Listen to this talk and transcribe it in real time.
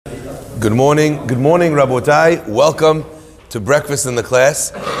Good morning, Rabotai. Welcome to breakfast in the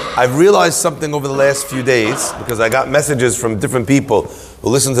class. I've realized something over the last few days because I got messages from different people who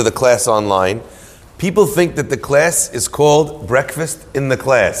listen to the class online. People think that the class is called breakfast in the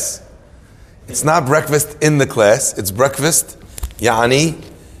class. It's not breakfast in the class, it's breakfast,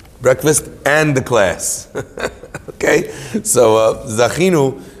 breakfast and the class. Okay? So,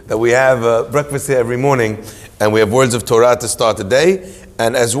 Zachinu, that we have breakfast here every morning and we have words of Torah to start the day.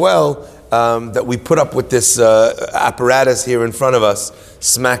 And as well, that we put up with this apparatus here in front of us,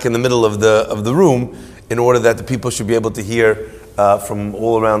 smack in the middle of the room, in order that the people should be able to hear from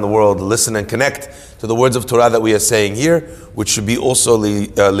all around the world, listen and connect to the words of Torah that we are saying here, which should be also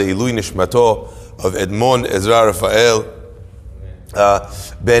Le'ilui Nishmato of Edmond Ezra Raphael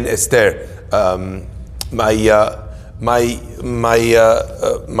Ben Esther.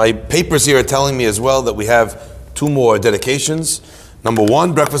 My papers here are telling me as well that we have two more dedications. Number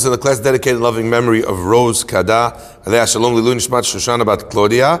one, breakfast in the class dedicated in loving memory of Rose Kada, Alea Shalom Lilu Nishmat Shoshana Bat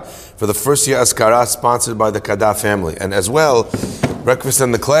Claudia, for the first year Askara, sponsored by the Kada family. And as well, breakfast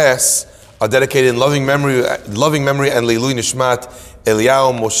in the class are dedicated in loving memory and Lilu Nishmat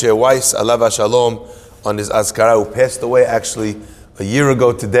Eliyahu Moshe Weiss, Alava Shalom, on his Askara, who passed away actually a year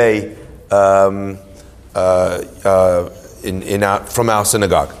ago today from our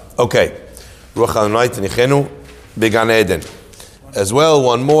synagogue. Okay. Ruach HaNoit Nichenu Began Eden. As well,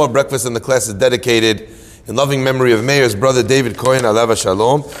 one more breakfast in the class is dedicated in loving memory of Meir's brother David Cohen, Alava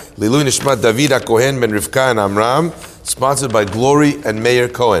Shalom, Lilu Nishmat David Cohen Ben Rivka and Amram, sponsored by Glory and Meir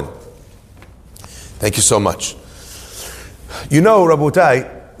Cohen. Thank you so much. You know,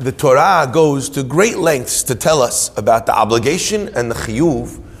 Rabotai, the Torah goes to great lengths to tell us about the obligation and the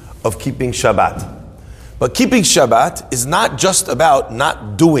chiyuv of keeping Shabbat. But keeping Shabbat is not just about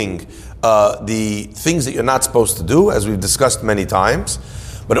not doing the things that you're not supposed to do, as we've discussed many times,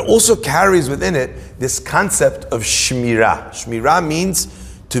 but it also carries within it this concept of shmirah. Shmirah means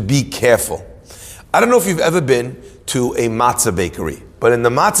to be careful. I don't know if you've ever been to a matzah bakery, but in the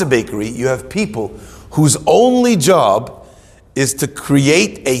matzah bakery, you have people whose only job is to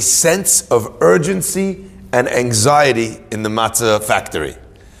create a sense of urgency and anxiety in the matzah factory.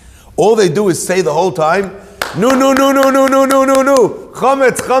 All they do is say the whole time, no,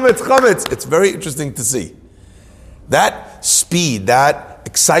 chametz. It's very interesting to see. That speed, that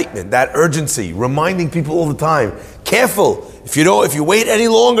excitement, that urgency, reminding people all the time, careful, if you wait any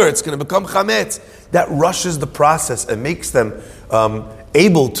longer, it's going to become chametz. That rushes the process and makes them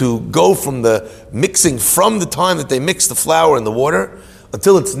able to go from the mixing, from the time that they mix the flour and the water,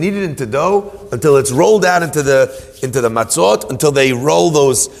 until it's kneaded into dough, until it's rolled out into the matzot, until they roll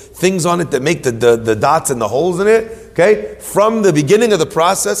those things on it that make the dots and the holes in it, okay? From the beginning of the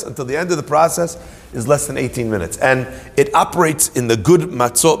process until the end of the process is less than 18 minutes. And it operates in the good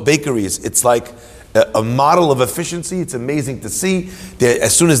matzot bakeries. It's like a model of efficiency. It's amazing to see.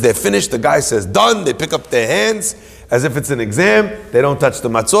 As soon as they're finished, the guy says, done. They pick up their hands as if it's an exam. They don't touch the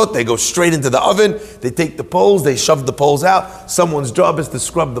matzot. They go straight into the oven. They take the poles. They shove the poles out. Someone's job is to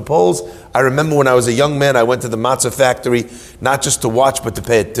scrub the poles. I remember when I was a young man, I went to the matzah factory, not just to watch, but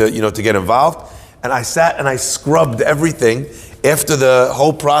to get involved. And I sat and I scrubbed everything after the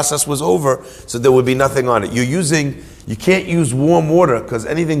whole process was over, so there would be nothing on it. You can't use warm water because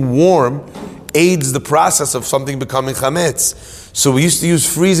anything warm aids the process of something becoming chametz. So we used to use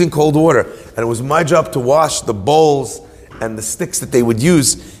freezing cold water, and it was my job to wash the bowls and the sticks that they would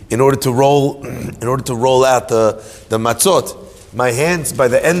use in order to roll out the matzot. My hands, by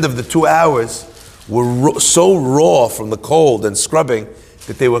the end of the 2 hours, were so raw from the cold and scrubbing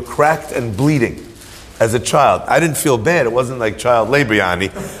that they were cracked and bleeding. As a child, I didn't feel bad. It wasn't like child labor, Yani.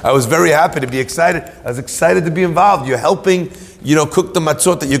 I was very happy to be excited. I was excited to be involved. You're helping, cook the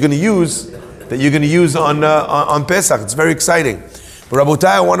matzot that you're going to use on Pesach. It's very exciting. But Rabotai,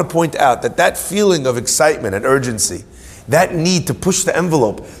 I want to point out that feeling of excitement and urgency, that need to push the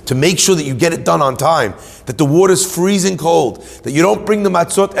envelope, to make sure that you get it done on time, that the water's freezing cold, that you don't bring the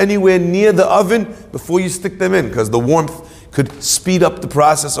matzot anywhere near the oven before you stick them in, because the warmth could speed up the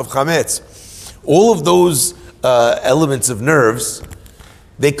process of chametz. All of those elements of nerves,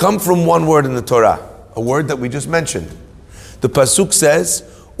 they come from one word in the Torah, a word that we just mentioned. The pasuk says,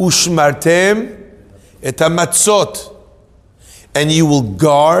 Ushmartem et hamatzot, and you will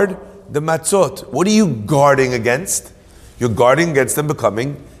guard the matzot. What are you guarding against? You're guarding against them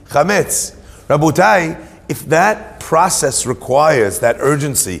becoming chametz. Rabotai, if that process requires that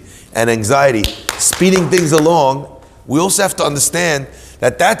urgency and anxiety, speeding things along, we also have to understand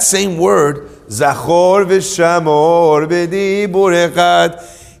that same word, Zachor v'shamor b'dibur echad,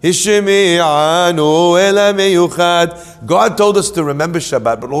 God told us to remember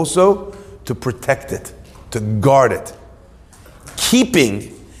Shabbat, but also to protect it, to guard it.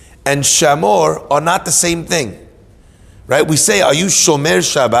 Keeping and shamor are not the same thing. Right? We say, are you shomer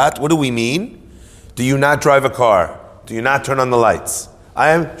Shabbat? What do we mean? Do you not drive a car? Do you not turn on the lights? I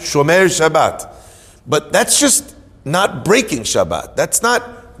am shomer Shabbat. But that's just not breaking Shabbat. That's not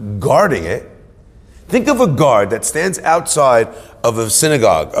guarding it. Think of a guard that stands outside of a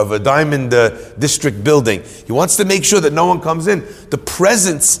synagogue, of a diamond district building. He wants to make sure that no one comes in. The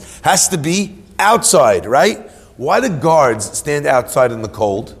presence has to be outside, right? Why do guards stand outside in the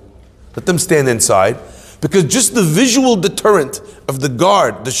cold? Let them stand inside. Because just the visual deterrent of the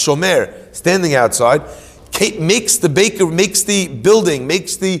guard, the shomer, standing outside, makes the baker, makes the building,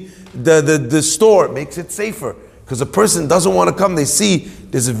 makes the store, makes it safer. Because a person doesn't want to come, they see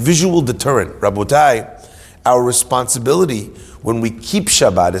there's a visual deterrent. Rabotai, our responsibility when we keep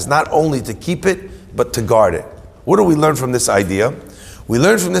Shabbat is not only to keep it, but to guard it. What do we learn from this idea? We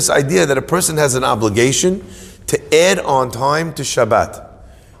learn from this idea that a person has an obligation to add on time to Shabbat,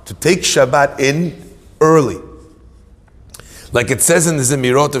 to take Shabbat in early. Like it says in the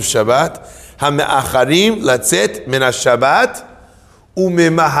Zemirot of Shabbat, HaMe'acharim latzet min HaShabbat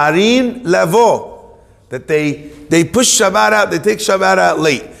u'memaharin lavo. That they push Shabbat out, they take Shabbat out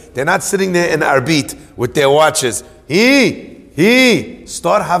late. They're not sitting there in Arbit with their watches.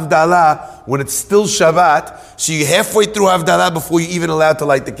 Start Havdalah when it's still Shabbat, so you're halfway through Havdalah before you're even allowed to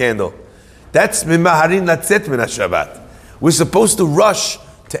light the candle. That's Mimaharin Latzet Min HaShabbat. We're supposed to rush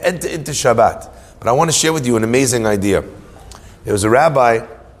to enter into Shabbat. But I want to share with you an amazing idea. There was a rabbi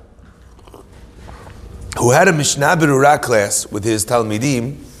who had a Mishnah Berurah class with his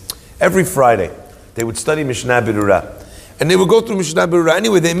Talmidim every Friday. They would study Mishnah Berurah. And they would go through Mishnah Berurah.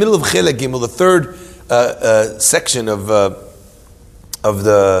 Anyway, they're in the middle of Chelek Gimel, the third section of the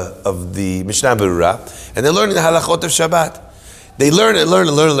Mishnah Berurah. And they're learning the halachot of Shabbat. They learn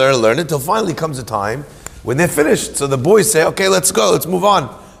until finally comes a time when they're finished. So the boys say, okay, let's go, let's move on.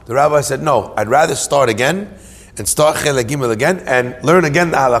 The rabbi said, no, I'd rather start again and start Chelek Gimel again and learn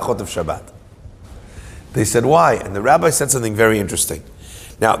again the halachot of Shabbat. They said, why? And the rabbi said something very interesting.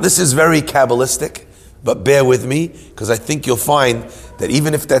 Now, this is very Kabbalistic, but bear with me, because I think you'll find that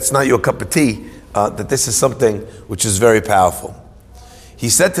even if that's not your cup of tea, that this is something which is very powerful. He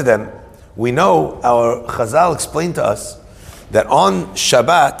said to them, we know, our Chazal explained to us, that on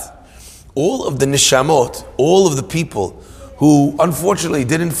Shabbat, all of the nishamot, all of the people who unfortunately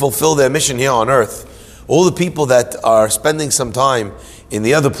didn't fulfill their mission here on earth, all the people that are spending some time in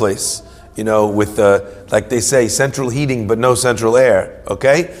the other place, with, like they say, central heating but no central air,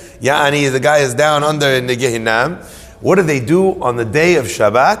 okay? Ya'ani, the guy is down under in the Gehinam. What do they do on the day of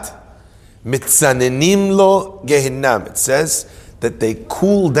Shabbat? Mitzanenim lo Gehinam. It says that they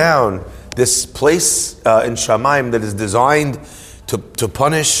cool down this place in Shamayim that is designed to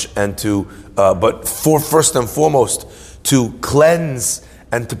punish and to, but first and foremost, to cleanse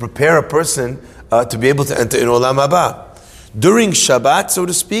and to prepare a person to be able to enter in Olam Haba. During Shabbat, so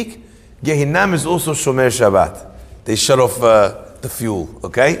to speak, Gehinam is also Shomer Shabbat. They shut off the fuel,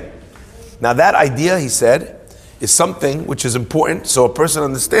 okay? Now that idea, he said, is something which is important, so a person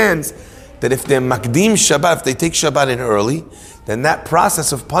understands that if they're Makdim Shabbat, if they take Shabbat in early, then that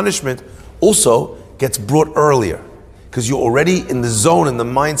process of punishment also gets brought earlier, because you're already in the zone, in the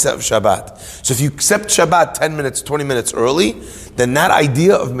mindset of Shabbat. So if you accept Shabbat 10 minutes, 20 minutes early, then that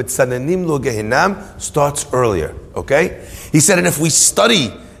idea of Mitzananim lo Gehinam starts earlier, okay? He said, and if we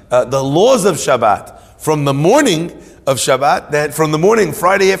study the laws of Shabbat from the morning of Shabbat, that from the morning,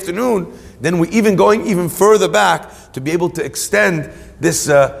 Friday afternoon, then we're even going even further back to be able to extend this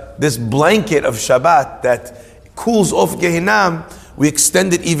blanket of Shabbat that cools off Gehinam. We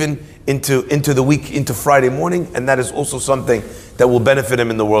extend it even into the week, into Friday morning, and that is also something that will benefit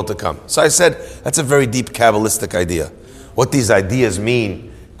him in the world to come. So I said, that's a very deep Kabbalistic idea. What these ideas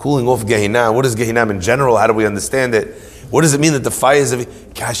mean, cooling off Gehinam, what is Gehinam in general, how do we understand it? What does it mean that the fires of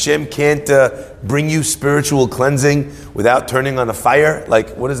Hashem can't bring you spiritual cleansing without turning on a fire?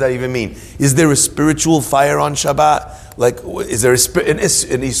 Like, what does that even mean? Is there a spiritual fire on Shabbat? Like, is there an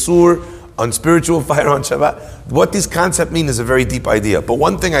Isur on spiritual fire on Shabbat? What these concepts mean is a very deep idea. But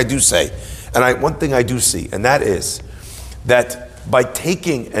one thing I do say, one thing I do see, and that is that by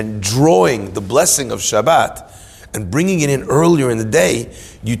taking and drawing the blessing of Shabbat and bringing it in earlier in the day,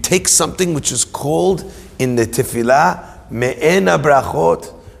 you take something which is called in the Tefillah, Me'ena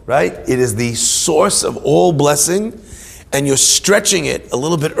brachot, right? It is the source of all blessing, and you're stretching it a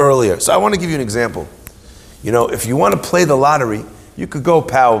little bit earlier. So I want to give you an example. If you want to play the lottery, you could go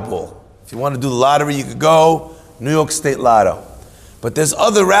Powerball. If you want to do the lottery, you could go New York State Lotto. But there's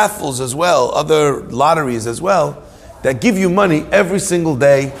other raffles as well, other lotteries as well, that give you money every single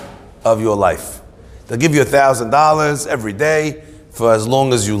day of your life. They'll give you $1,000 every day for as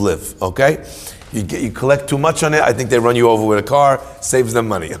long as you live, okay? You collect too much on it, I think they run you over with a car, saves them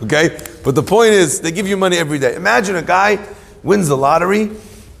money, okay? But the point is, they give you money every day. Imagine a guy wins the lottery,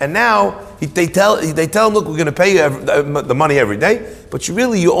 and now they tell him, look, we're going to pay you the money every day, but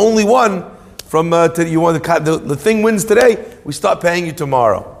you only won from, the thing wins today, we start paying you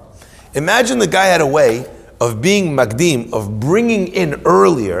tomorrow. Imagine the guy had a way of being makdim, of bringing in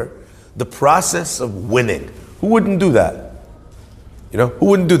earlier the process of winning. Who wouldn't do that? Who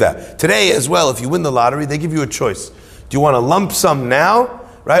wouldn't do that? Today as well, if you win the lottery, they give you a choice. Do you want a lump sum now,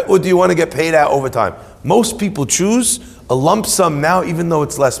 right? Or do you want to get paid out over time? Most people choose a lump sum now, even though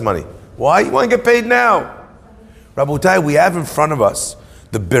it's less money. Why? You want to get paid now. Rabotai, we have in front of us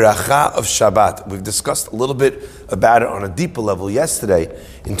the biracha of Shabbat. We've discussed a little bit about it on a deeper level yesterday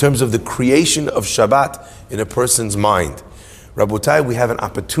in terms of the creation of Shabbat in a person's mind. Rabotai, we have an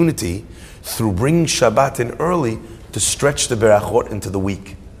opportunity through bringing Shabbat in early to stretch the berachot into the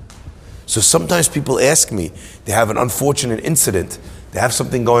week. So sometimes people ask me, they have an unfortunate incident, they have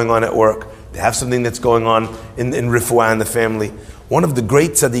something going on at work, they have something that's going on in refuah in the family. One of the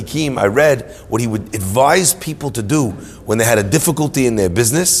great tzaddikim, I read what he would advise people to do when they had a difficulty in their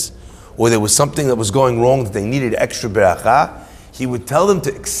business, or there was something that was going wrong that they needed extra beracha. He would tell them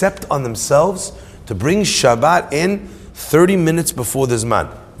to accept on themselves to bring Shabbat in 30 minutes before the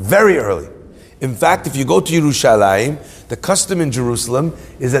Zman, very early. In fact, if you go to Yerushalayim, the custom in Jerusalem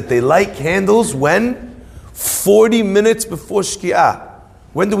is that they light candles when? 40 minutes before Shki'ah.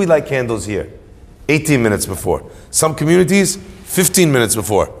 When do we light candles here? 18 minutes before. Some communities, 15 minutes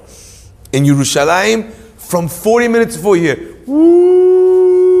before. In Yerushalayim, from 40 minutes before you hear,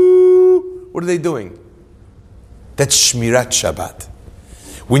 woo! What are they doing? That's Shmirat Shabbat.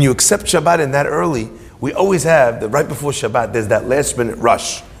 When you accept Shabbat in that early, we always have, that right before Shabbat, there's that last minute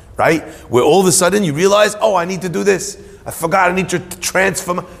rush. Right? Where all of a sudden you realize, oh, I need to do this. I forgot I need to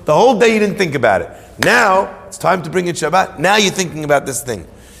transfer. The whole day you didn't think about it. Now, it's time to bring in Shabbat. Now you're thinking about this thing.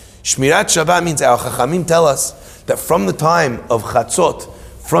 Shmirat Shabbat means our Chachamim tell us that from the time of Chatzot,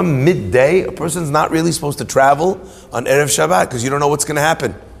 from midday, a person's not really supposed to travel on Erev Shabbat because you don't know what's going to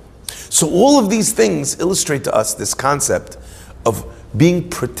happen. So all of these things illustrate to us this concept of being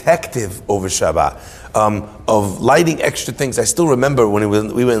protective over Shabbat. Of lighting extra things. I still remember when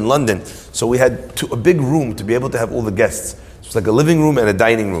we were in London, so we had a big room to be able to have all the guests. It was like a living room and a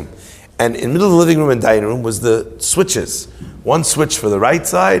dining room. And in the middle of the living room and dining room was the switches. One switch for the right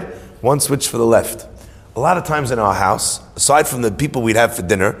side, one switch for the left. A lot of times in our house, aside from the people we'd have for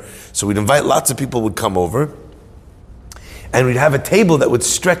dinner, so we'd invite lots of people would come over, and we'd have a table that would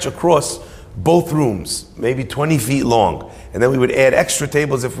stretch across both rooms, maybe 20 feet long. And then we would add extra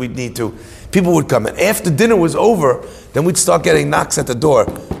tables if we'd need to. People would come, and after dinner was over, then we'd start getting knocks at the door.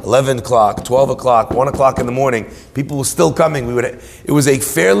 11 o'clock, 12 o'clock, 1 o'clock in the morning. People were still coming. It was a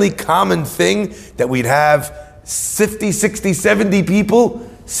fairly common thing that we'd have 50, 60, 70 people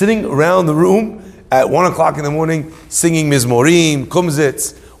sitting around the room at 1 o'clock in the morning, singing Mizmorim,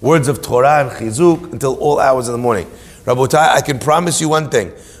 Kumzitz, words of Torah and Chizuk until all hours of the morning. Rabotai, I can promise you one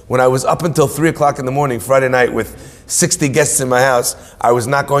thing. When I was up until 3 o'clock in the morning, Friday night, with 60 guests in my house, I was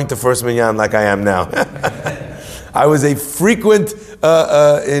not going to First Minyan like I am now. I was a frequent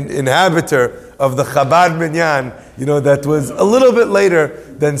inhabitor of the Chabad Minyan, that was a little bit later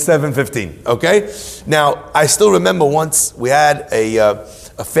than 7:15, okay? Now, I still remember once we had a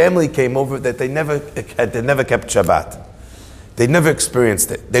family came over that they never kept Shabbat. They never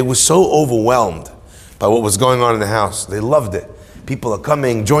experienced it. They were so overwhelmed by what was going on in the house. They loved it. People are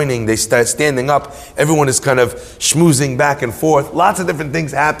coming, joining, they start standing up. Everyone is kind of schmoozing back and forth. Lots of different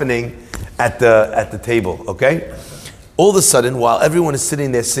things happening at the table, okay? All of a sudden, while everyone is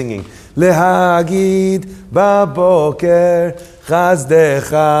sitting there singing, Lehagid baboker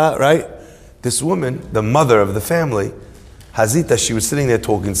chazdecha, right? This woman, the mother of the family, Hazita, she was sitting there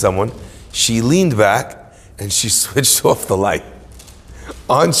talking to someone. She leaned back and she switched off the light.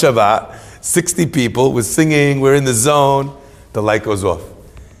 On Shabbat, 60 people was singing, we're in the zone. The light goes off,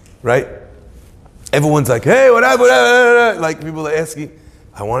 right? Everyone's like, hey, what happened? Like people are asking.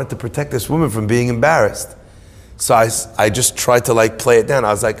 I wanted to protect this woman from being embarrassed. So I just tried to play it down.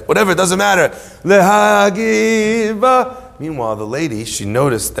 I was like, whatever, it doesn't matter. Meanwhile, the lady, she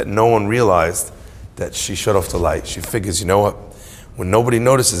noticed that no one realized that she shut off the light. She figures, you know what? When nobody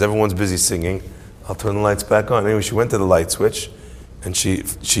notices, everyone's busy singing, I'll turn the lights back on. Anyway, she went to the light switch and she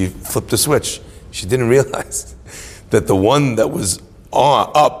flipped the switch. She didn't realize that the one that was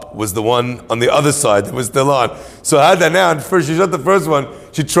up was the one on the other side that was still on. So I had that now, and first she shut the first one.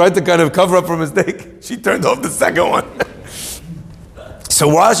 She tried to kind of cover up her mistake. She turned off the second one. So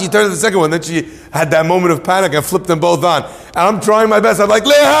while she turned to the second one, then she had that moment of panic and flipped them both on. And I'm trying my best. I'm like,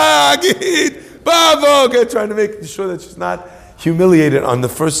 Lehagid, Bavo, trying to make sure that she's not humiliated on the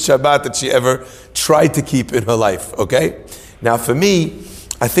first Shabbat that she ever tried to keep in her life. Okay? Now for me,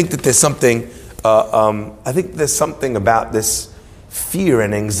 I think that there's something. I think there's something about this fear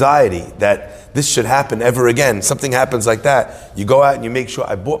and anxiety that this should happen ever again. Something happens like that. You go out and you make sure,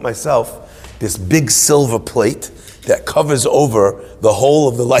 I bought myself this big silver plate that covers over the whole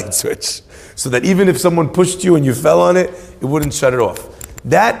of the light switch, so that even if someone pushed you and you fell on it, it wouldn't shut it off.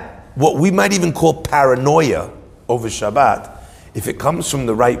 That, what we might even call paranoia over Shabbat, if it comes from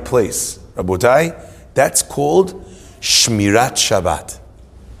the right place, Rabotai, that's called Shmirat Shabbat.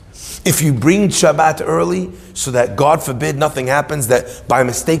 If you bring Shabbat early, so that God forbid nothing happens, that by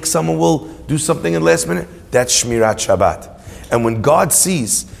mistake someone will do something in the last minute, that's Shmirat Shabbat. And when God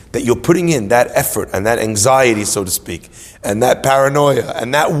sees that you're putting in that effort and that anxiety, so to speak, and that paranoia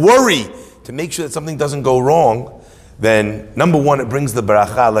and that worry to make sure that something doesn't go wrong, then number one, it brings the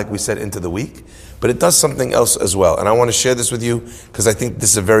baracha, like we said, into the week, but it does something else as well. And I want to share this with you because I think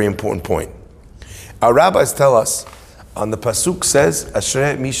this is a very important point. Our rabbis tell us, on the pasuk says,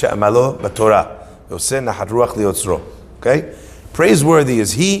 Ashrei Misha Amalo Batorah, Yoseh Nachat Ruach Liotzro. Okay? Praiseworthy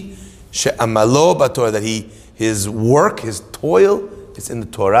is he, She'amalo Batorah, that his work, his toil is in the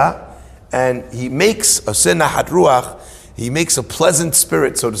Torah, and he makes Yoseh Nachat Ruach, he makes a pleasant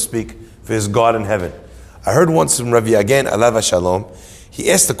spirit, so to speak, for his God in heaven. I heard once from Rav Yagen, Alav Shalom,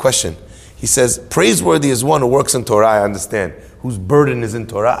 he asked the question. He says, praiseworthy is one who works in Torah, I understand. Whose burden is in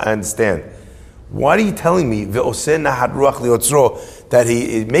Torah, I understand. Why are you telling me Ve'oseh Nachat Ruach Liotzro, that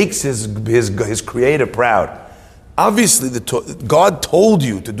he makes his creator proud? Obviously, God told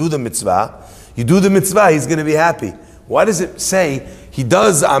you to do the mitzvah. You do the mitzvah, he's going to be happy. Why does it say he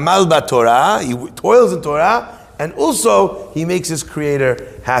does amal b'Torah, he toils in Torah, and also he makes his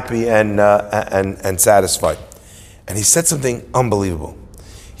creator happy and satisfied? And he said something unbelievable.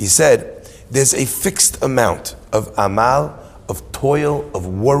 He said, there's a fixed amount of amal, of toil, of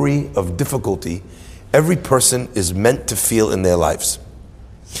worry, of difficulty every person is meant to feel in their lives.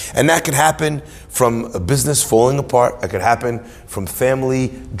 And that could happen from a business falling apart. That could happen from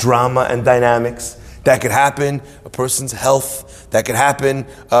family drama and dynamics. That could happen a person's health. That could happen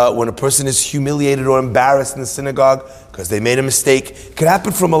when a person is humiliated or embarrassed in the synagogue because they made a mistake. It could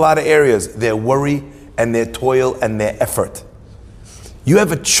happen from a lot of areas, their worry and their toil and their effort. You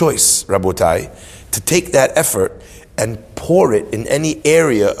have a choice, Rabotai, to take that effort and pour it in any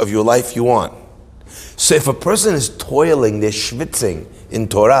area of your life you want. So if a person is toiling, they're schwitzing in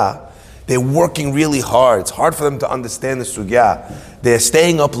Torah, they're working really hard, it's hard for them to understand the sugya, they're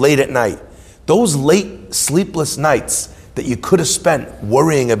staying up late at night. Those late sleepless nights that you could have spent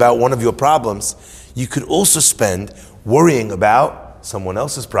worrying about one of your problems, you could also spend worrying about someone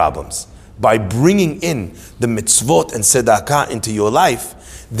else's problems. By bringing in the mitzvot and tzedakah into your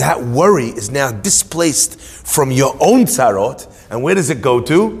life, that worry is now displaced from your own tzarot. And where does it go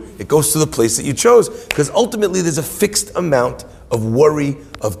to? It goes to the place that you chose. Because ultimately there's a fixed amount of worry,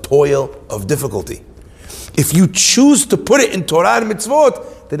 of toil, of difficulty. If you choose to put it in Torah and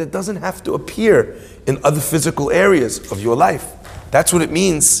mitzvot, then it doesn't have to appear in other physical areas of your life. That's what it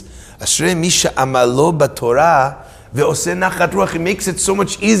means. Ashrei Misha Amalo Batorah Ve'oseh Nachat Ruach. It makes it so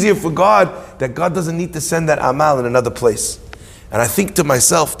much easier for God that God doesn't need to send that amal in another place. And I think to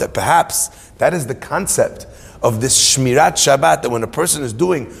myself that perhaps that is the concept of this Shmirat Shabbat, that when a person is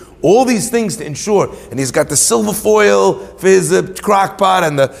doing all these things to ensure, and he's got the silver foil for his crock pot,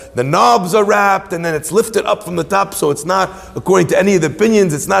 and the knobs are wrapped, and then it's lifted up from the top, so it's not, according to any of the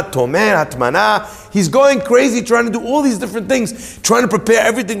opinions, it's not tomeh, atmana. He's going crazy trying to do all these different things, trying to prepare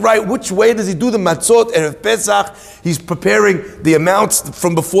everything right. Which way does he do the matzot, Erev Pesach? He's preparing the amounts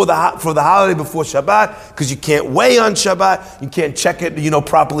from for the holiday before Shabbat, because you can't weigh on Shabbat, you can't check it,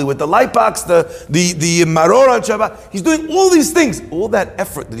 properly with the light box, the maror on Shabbat. He's doing all these things, all that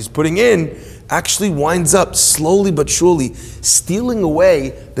effort that he's putting in actually winds up slowly but surely stealing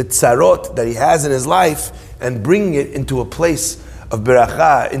away the tzarot that he has in his life and bringing it into a place of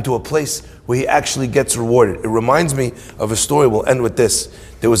beracha, into a place where he actually gets rewarded. It reminds me of a story. We'll end with this.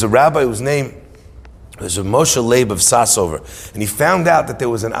 There was a rabbi whose name was Moshe Leib of Sassover, and he found out that there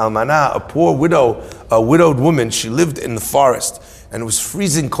was an almanah, a poor widow, a widowed woman. She lived in the forest, and it was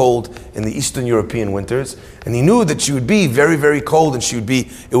freezing cold in the Eastern European winters, and he knew that she would be very, very cold, and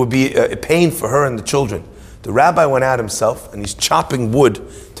it would be a pain for her and the children. The rabbi went out himself, and he's chopping wood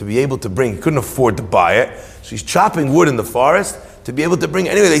to be able to bring. He couldn't afford to buy it, so he's chopping wood in the forest to be able to bring,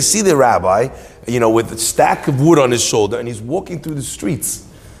 anyway, they see the rabbi, with a stack of wood on his shoulder, and he's walking through the streets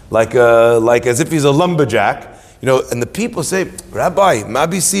like as if he's a lumberjack, and the people say, Rabbi,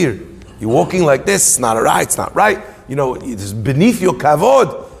 Mabisir, you're walking like this, it's not right. It's beneath your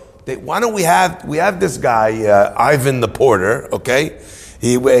kavod. Why don't we have this guy, Ivan the porter, okay?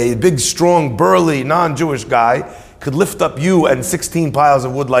 A big, strong, burly, non-Jewish guy, could lift up you and 16 piles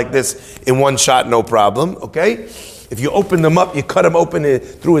of wood like this in one shot, no problem, okay? If you open them up, you cut him open,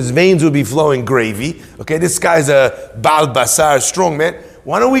 through his veins will be flowing gravy, okay? This guy's a Baal Basar, strong man.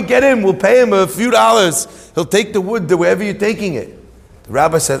 Why don't we get him? We'll pay him a few dollars. He'll take the wood to wherever you're taking it. The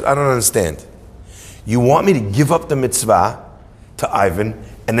rabbi says, I don't understand. You want me to give up the mitzvah to Ivan,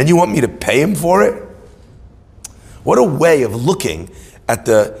 and then you want me to pay him for it? What a way of looking at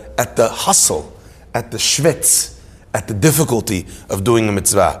the hustle, at the schwitz, at the difficulty of doing a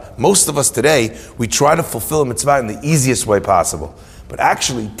mitzvah. Most of us today, we try to fulfill a mitzvah in the easiest way possible. But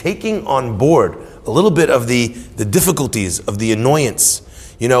actually taking on board a little bit of the difficulties, of the annoyance.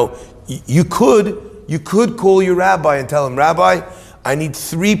 You could call your rabbi and tell him, Rabbi, I need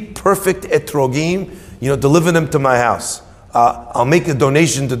 3 perfect etrogim, deliver them to my house. I'll make a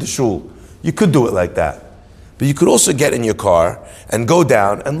donation to the shul. You could do it like that. But you could also get in your car and go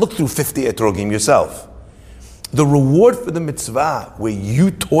down and look through 50 etrogim yourself. The reward for the mitzvah, where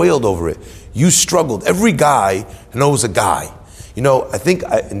you toiled over it, you struggled. Every guy knows a guy. I think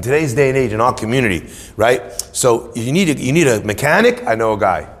in today's day and age in our community, right? So you need a mechanic, I know a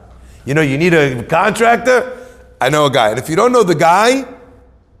guy. You need a contractor, I know a guy. And if you don't know the guy,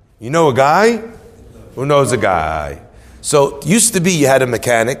 you know a guy who knows a guy. So it used to be you had a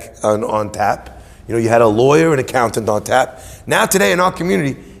mechanic on tap. You had a lawyer, an accountant on tap. Now today in our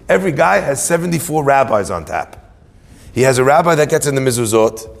community, every guy has 74 rabbis on tap. He has a rabbi that gets in the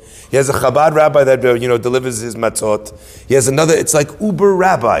mezuzot. He has a Chabad rabbi that delivers his matzot. He has another, it's like Uber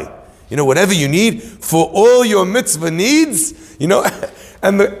rabbi. Whatever you need for all your mitzvah needs,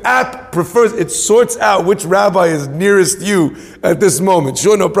 and the app it sorts out which rabbi is nearest you at this moment.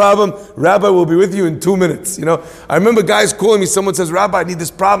 Sure, no problem. Rabbi will be with you in 2 minutes. I remember guys calling me, someone says, Rabbi, I need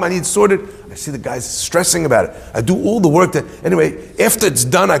this problem, I need it sorted. I see the guys stressing about it. I do all the work anyway, after it's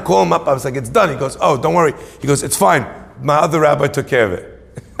done, I call him up, I was like, it's done. He goes, oh, don't worry. He goes, it's fine. My other rabbi took care of it.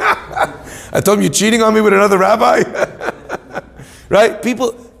 I told him, you're cheating on me with another rabbi? Right?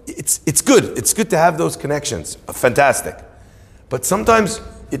 People, it's good. It's good to have those connections. Fantastic. But sometimes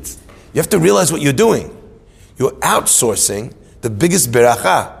you have to realize what you're doing. You're outsourcing the biggest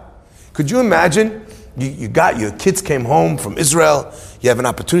beracha. Could you imagine, your kids came home from Israel, you have an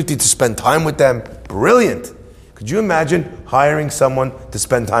opportunity to spend time with them. Brilliant. Could you imagine hiring someone to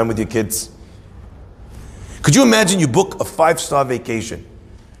spend time with your kids? Could you imagine you book a 5-star vacation?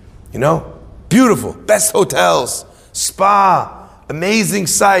 Beautiful, best hotels, spa, amazing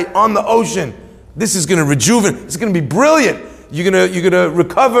site on the ocean. This is going to rejuvenate. It's going to be brilliant. You're gonna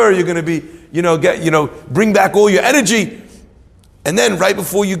recover. You're gonna be, bring back all your energy. And then right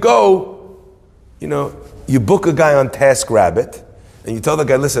before you go, you book a guy on TaskRabbit, and you tell the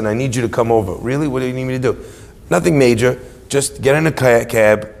guy, listen, I need you to come over. Really? What do you need me to do? Nothing major. Just get in a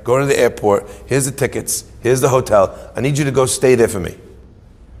cab, go to the airport. Here's the tickets. Here's the hotel. I need you to go stay there for me.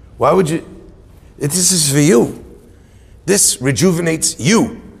 Why would you? This is for you. This rejuvenates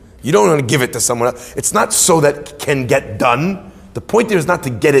you. You don't want to give it to someone else. It's not so that it can get done. The point there is not to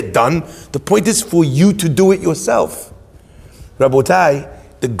get it done. The point is for you to do it yourself. Rabotai,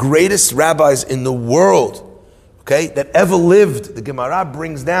 the greatest rabbis in the world, that ever lived, the Gemara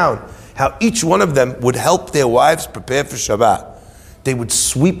brings down how each one of them would help their wives prepare for Shabbat. They would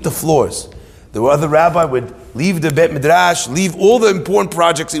sweep the floors. The other rabbi would leave the Bet Midrash, leave all the important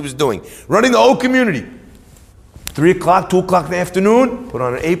projects he was doing, running the whole community. 3 o'clock, 2 o'clock in the afternoon, put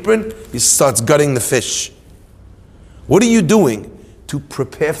on an apron, he starts gutting the fish. What are you doing to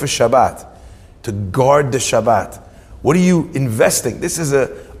prepare for Shabbat, to guard the Shabbat? What are you investing? This is an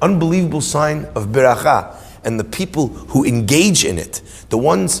unbelievable sign of beracha. And the people who engage in it, the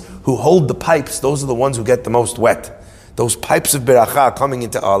ones who hold the pipes, those are the ones who get the most wet. Those pipes of beracha coming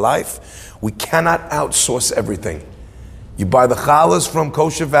into our life, we cannot outsource everything. You buy the challahs from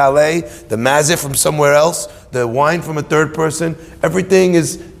Kosher Valet, the mazeh from somewhere else, the wine from a third person. Everything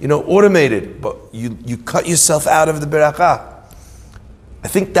is, automated, but you cut yourself out of the beracha. I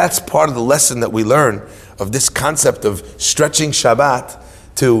think that's part of the lesson that we learn of this concept of stretching Shabbat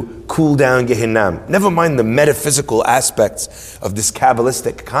to cool down Gehinnom. Never mind the metaphysical aspects of this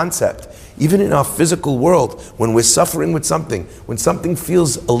Kabbalistic concept. Even in our physical world, when we're suffering with something, when something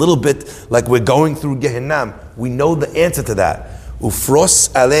feels a little bit like we're going through Gehinnom, we know the answer to that. Ufros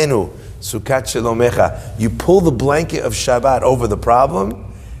alenu, Sukat Shalomecha. You pull the blanket of Shabbat over the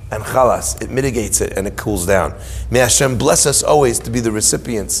problem, and chalas, it mitigates it and it cools down. May Hashem bless us always to be the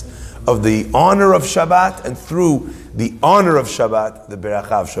recipients of the honor of Shabbat, and through the honor of Shabbat, the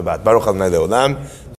beracha of Shabbat. Baruch Adonai Le'olam.